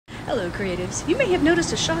Hello creatives. You may have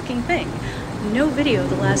noticed a shocking thing. No video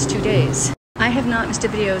the last 2 days. I have not missed a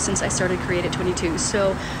video since I started Create at 22,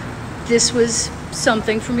 so this was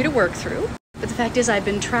something for me to work through. But the fact is I've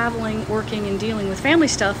been traveling, working, and dealing with family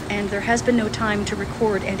stuff, and there has been no time to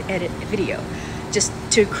record and edit a video. Just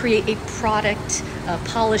to create a product, a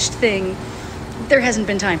polished thing, there hasn't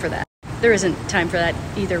been time for that. There isn't time for that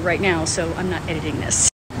either right now, so I'm not editing this.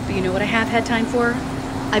 But you know what I have had time for?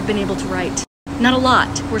 I've been able to write. Not a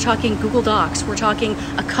lot. We're talking Google Docs. We're talking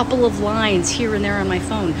a couple of lines here and there on my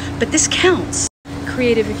phone. But this counts.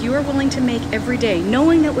 Creative, if you are willing to make every day,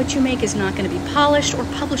 knowing that what you make is not going to be polished or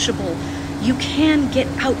publishable, you can get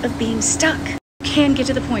out of being stuck. You can get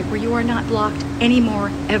to the point where you are not blocked anymore,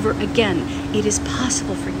 ever again. It is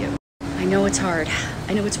possible for you. I know it's hard.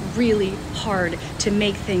 I know it's really hard to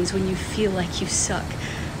make things when you feel like you suck.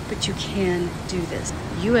 But you can do this.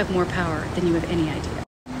 You have more power than you have any idea.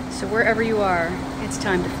 So wherever you are, it's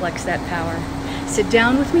time to flex that power. Sit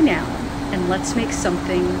down with me now, and let's make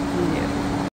something new.